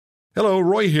Hello,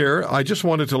 Roy here. I just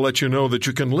wanted to let you know that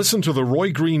you can listen to The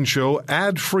Roy Green Show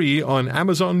ad-free on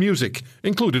Amazon Music,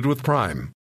 included with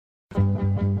Prime.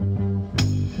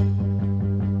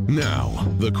 Now,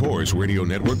 the Corus Radio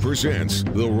Network presents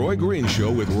The Roy Green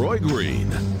Show with Roy Green,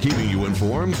 keeping you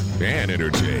informed and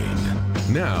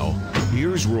entertained. Now,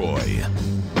 here's Roy.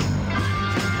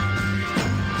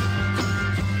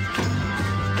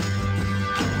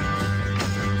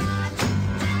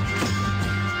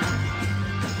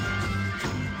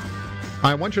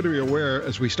 I want you to be aware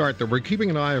as we start that we're keeping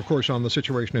an eye, of course, on the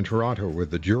situation in Toronto with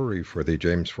the jury for the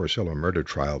James Forcillo murder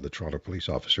trial, the Toronto police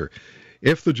officer.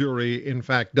 If the jury, in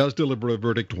fact, does deliver a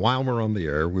verdict while we're on the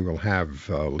air, we will have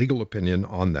legal opinion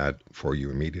on that for you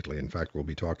immediately. In fact, we'll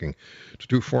be talking to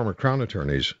two former Crown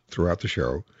attorneys throughout the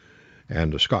show.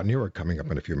 And Scott Newark coming up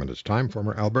in a few minutes' time,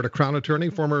 former Alberta Crown attorney,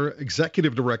 former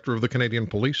executive director of the Canadian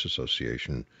Police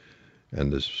Association.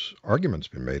 And this argument's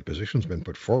been made, position's been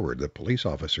put forward that police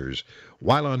officers,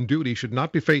 while on duty, should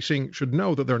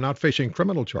know that they're not facing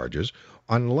criminal charges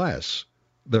unless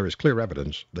there is clear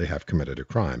evidence they have committed a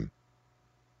crime.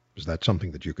 Is that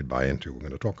something that you could buy into? We're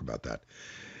going to talk about that.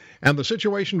 And the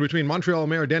situation between Montreal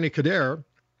Mayor Denis Coderre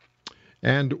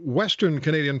and Western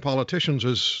Canadian politicians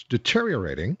is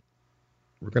deteriorating.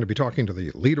 We're going to be talking to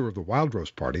the leader of the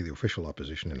Wildrose Party, the official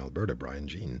opposition in Alberta, Brian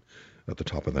Jean, at the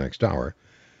top of the next hour.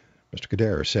 Mr.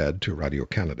 Coderre said to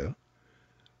Radio-Canada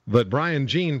that Brian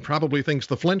Jean probably thinks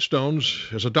The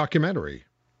Flintstones is a documentary.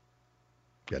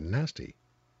 Getting nasty.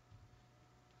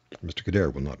 Mr.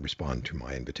 Coderre will not respond to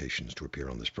my invitations to appear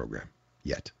on this program.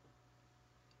 Yet.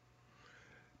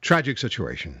 Tragic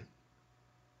situation.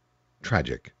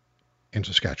 Tragic. In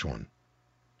Saskatchewan.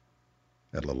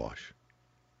 At La Loche.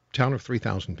 Town of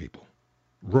 3,000 people.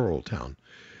 Rural town.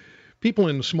 People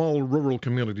in small rural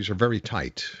communities are very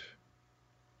tight.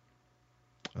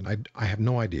 And I have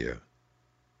no idea.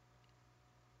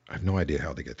 I have no idea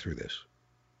how they get through this.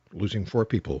 Losing 4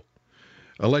 people,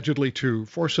 allegedly to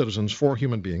 4 citizens, 4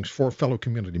 human beings, 4 fellow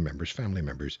community members, family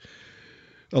members,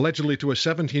 allegedly to a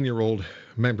 17-year-old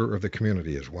member of the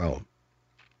community as well.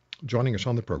 Joining us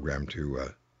on the program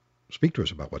to speak to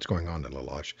us about what's going on in La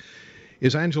Loche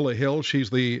is Angela Hill. She's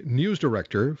the news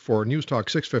director for News Talk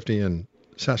 650 in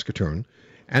Saskatoon.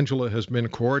 Angela has been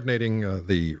coordinating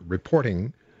the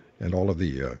reporting and all of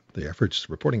the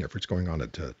reporting efforts going on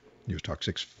at News Talk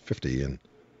 650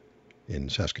 in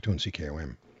Saskatoon,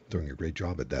 CKOM. Doing a great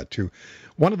job at that, too.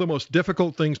 One of the most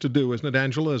difficult things to do, isn't it,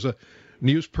 Angela, as a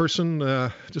news person?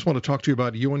 Just want to talk to you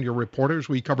about you and your reporters.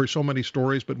 We cover so many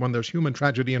stories, but when there's human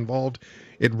tragedy involved,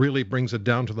 it really brings it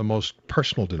down to the most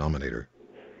personal denominator.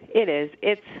 It is.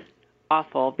 It's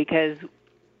awful because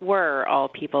we're all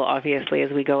people, obviously,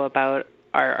 as we go about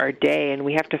our day, and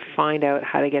we have to find out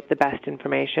how to get the best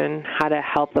information, how to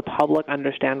help the public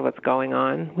understand what's going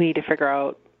on. We need to figure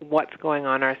out what's going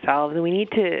on ourselves, and we need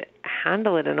to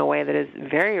handle it in a way that is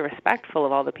very respectful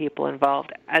of all the people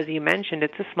involved. As you mentioned,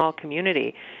 it's a small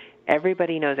community.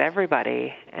 Everybody knows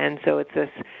everybody, and so it's this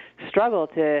struggle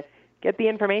to get the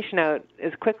information out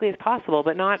as quickly as possible,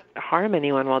 but not harm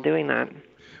anyone while doing that.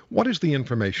 What is the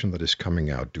information that is coming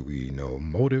out? Do we know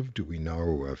motive? Do we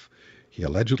know if he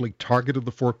allegedly targeted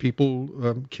the 4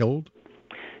 people killed?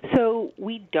 So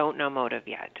we don't know motive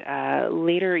yet.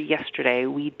 Later yesterday,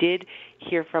 we did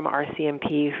hear from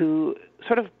RCMP, who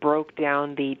sort of broke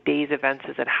down the day's events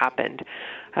as it happened.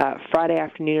 Friday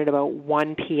afternoon at about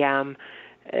 1 p.m.,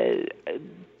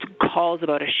 calls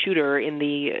about a shooter in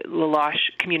the La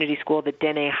Loche Community School, the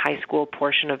Dene High School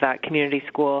portion of that community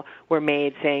school, were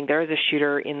made saying there is a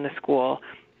shooter in the school.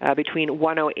 Between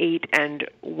 1:08 and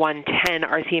 1:10,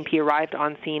 RCMP arrived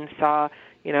on scene, saw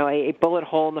a bullet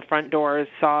hole in the front doors,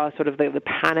 saw sort of the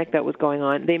panic that was going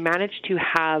on. They managed to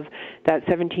have that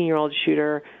 17-year-old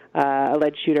shooter,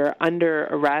 alleged shooter, under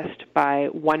arrest by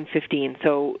 1:15.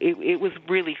 So it was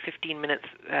really 15 minutes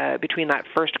between that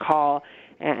first call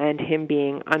and him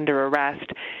being under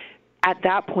arrest. At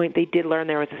that point, they did learn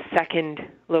there was a second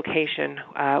location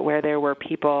where there were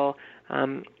people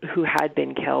who had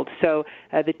been killed. So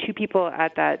the 2 people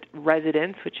at that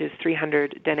residence, which is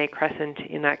 300 Dene Crescent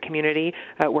in that community,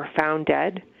 were found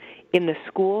dead. In the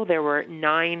school, there were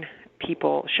 9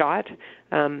 people shot.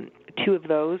 2 of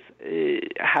those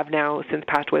have now since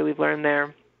passed away. We've learned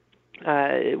there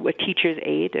a teacher's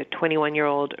aide, a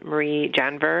 21-year-old Marie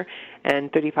Janver,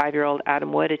 and 35-year-old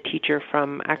Adam Wood, a teacher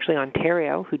from actually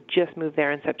Ontario who just moved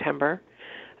there in September,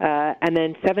 and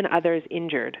then 7 others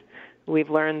injured.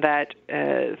 We've learned that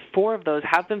 4 of those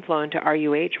have been flown to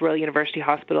RUH, Royal University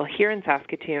Hospital, here in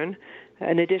Saskatoon.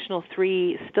 An additional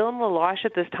 3 still in La Loche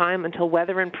at this time until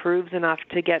weather improves enough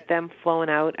to get them flown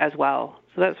out as well.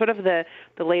 So that's sort of the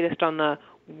latest on the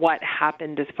what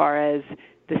happened as far as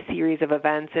the series of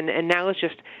events. And now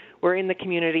we're in the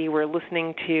community, we're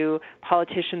listening to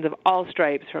politicians of all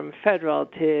stripes, from federal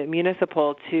to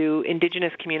municipal to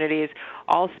Indigenous communities,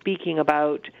 all speaking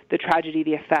about the tragedy,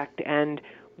 the effect, and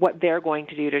what they're going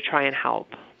to do to try and help.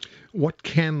 What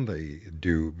can they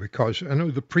do? Because I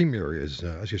know the Premier is,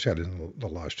 as you said in the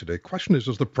last today, question is,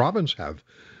 does the province have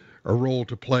a role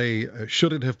to play?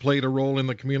 Should it have played a role in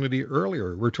the community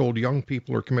earlier? We're told young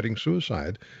people are committing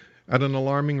suicide at an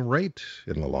alarming rate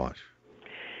in La Loche.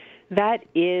 That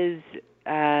is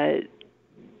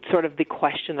sort of the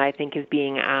question that I think is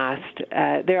being asked.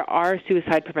 There are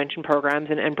suicide prevention programs,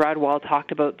 and Brad Wall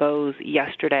talked about those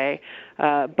yesterday.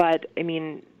 But, I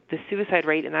mean, the suicide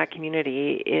rate in that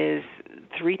community is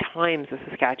 3 times the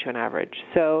Saskatchewan average.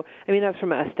 So, I mean, that's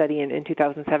from a study in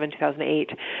 2007, 2008.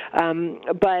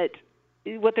 But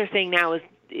what they're saying now is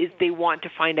they want to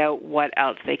find out what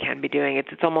else they can be doing.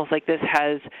 It's almost like this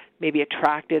has maybe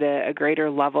attracted a greater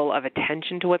level of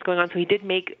attention to what's going on. So he did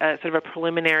make sort of a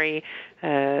preliminary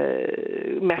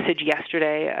message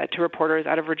yesterday to reporters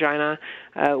out of Regina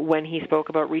when he spoke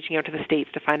about reaching out to the states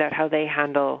to find out how they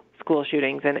handle school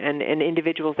shootings and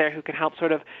individuals there who can help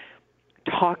sort of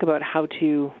talk about how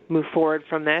to move forward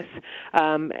from this.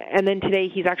 And then today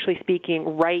he's actually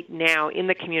speaking right now in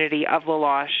the community of La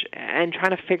Loche and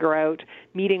trying to figure out,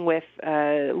 meeting with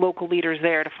local leaders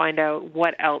there to find out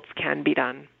what else can be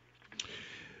done.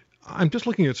 I'm just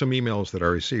looking at some emails that I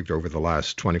received over the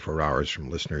last 24 hours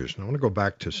from listeners, and I want to go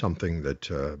back to something that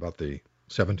about the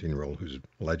 17-year-old who's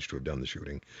alleged to have done the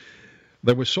shooting.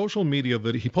 There was social media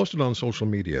that he posted on social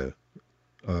media,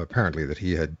 apparently, that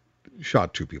he had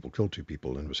shot 2 people, killed 2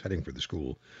 people, and was heading for the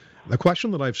school. The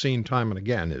question that I've seen time and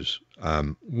again is,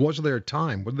 would there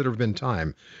have been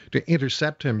time to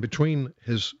intercept him between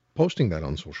his posting that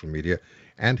on social media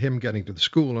and him getting to the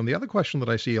school? And the other question that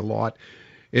I see a lot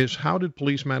is, how did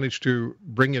police manage to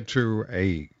bring it to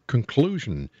a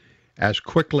conclusion as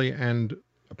quickly and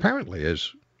apparently,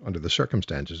 as under the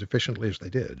circumstances, efficiently as they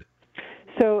did?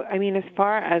 So, I mean, as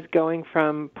far as going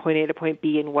from point A to point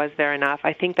B and was there enough,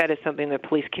 I think that is something that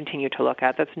police continue to look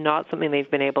at. That's not something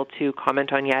they've been able to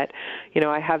comment on yet. You know,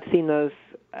 I have seen those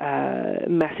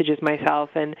messages myself,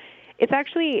 and it's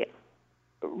actually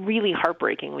really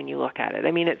heartbreaking when you look at it.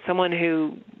 I mean, it's someone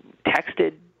who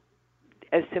texted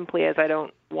as simply as, "I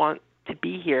don't want to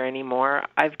be here anymore.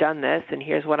 I've done this, and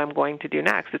here's what I'm going to do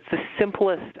next." It's the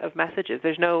simplest of messages.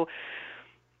 There's no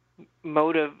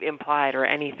motive implied or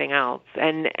anything else.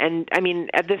 And I mean,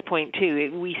 at this point,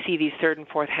 too, we see these third and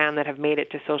fourth hand that have made it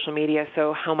to social media,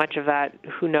 so how much of that,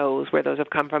 who knows where those have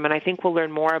come from. And I think we'll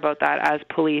learn more about that as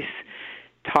police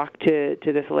talk to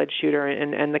this alleged shooter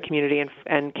and the community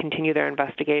and continue their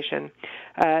investigation.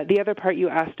 The other part you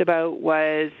asked about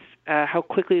was how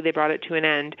quickly they brought it to an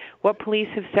end. What police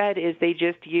have said is they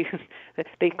just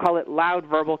they call it loud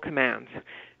verbal commands.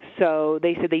 So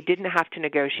they said they didn't have to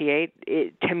negotiate.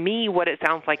 To me, what it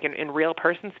sounds like in real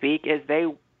person speak is they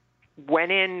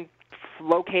went in,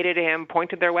 located him,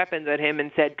 pointed their weapons at him,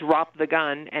 and said, "Drop the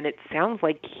gun," and it sounds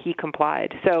like he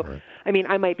complied. So, right. I mean,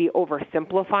 I might be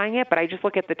oversimplifying it, but I just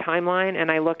look at the timeline,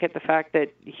 and I look at the fact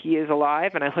that he is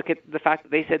alive, and I look at the fact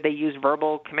that they said they used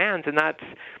verbal commands, and that's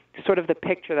sort of the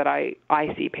picture that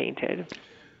I see painted.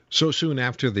 So soon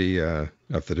after the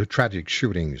tragic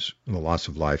shootings and the loss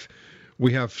of life,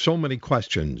 we have so many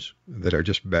questions that are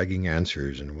just begging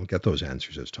answers, and we'll get those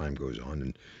answers as time goes on.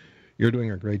 And you're doing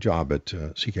a great job at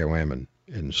CKOM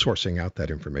in sourcing out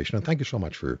that information. And thank you so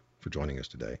much for joining us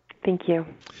today. Thank you.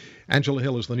 Angela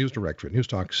Hill is the news director at News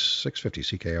Talk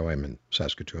 650 CKOM in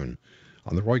Saskatoon.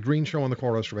 On the Roy Green Show on the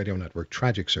Chorus Radio Network,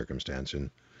 tragic circumstance in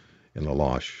La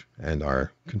Loche, and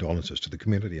our condolences to the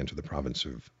community and to the province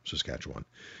of Saskatchewan.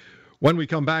 When we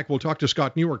come back, we'll talk to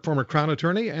Scott Newark, former Crown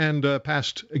Attorney and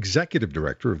past Executive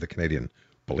Director of the Canadian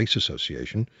Police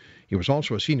Association. He was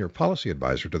also a senior policy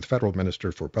advisor to the Federal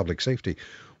Minister for Public Safety.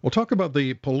 We'll talk about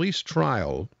the police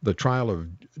trial, the trial of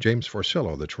James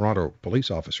Forcillo, the Toronto police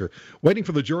officer, waiting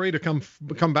for the jury to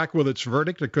come back with its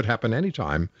verdict. It could happen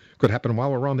anytime. Could happen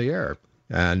while we're on the air.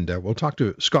 And we'll talk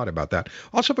to Scott about that.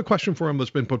 Also have a question for him that's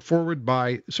been put forward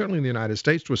by, certainly in the United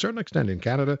States, to a certain extent in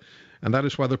Canada, and that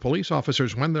is whether police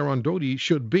officers, when they're on duty,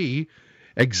 should be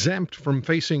exempt from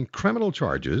facing criminal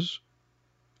charges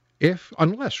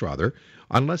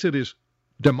unless it is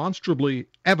demonstrably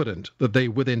evident that they,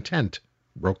 with intent,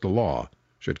 broke the law.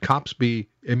 Should cops be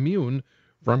immune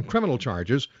from criminal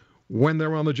charges when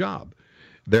they're on the job?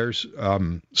 There's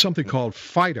something called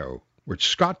FIDO, which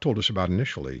Scott told us about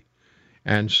initially.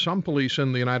 And some police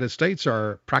in the United States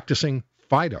are practicing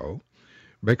FIDO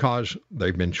because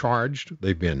they've been charged,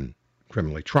 they've been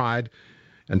criminally tried,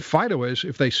 And FIDO is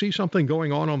if they see something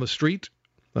going on the street,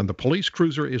 and the police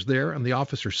cruiser is there and the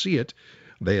officers see it,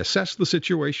 they assess the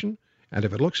situation, and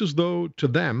if it looks as though to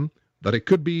them that it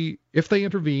could be, if they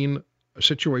intervene, a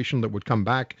situation that would come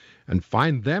back and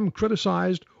find them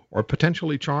criticized or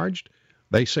potentially charged,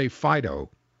 they say FIDO.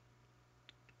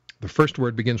 The first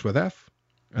word begins with F,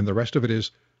 and the rest of it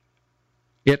is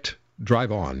it,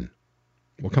 drive on.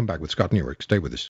 We'll come back with Scott Newark. Stay with us.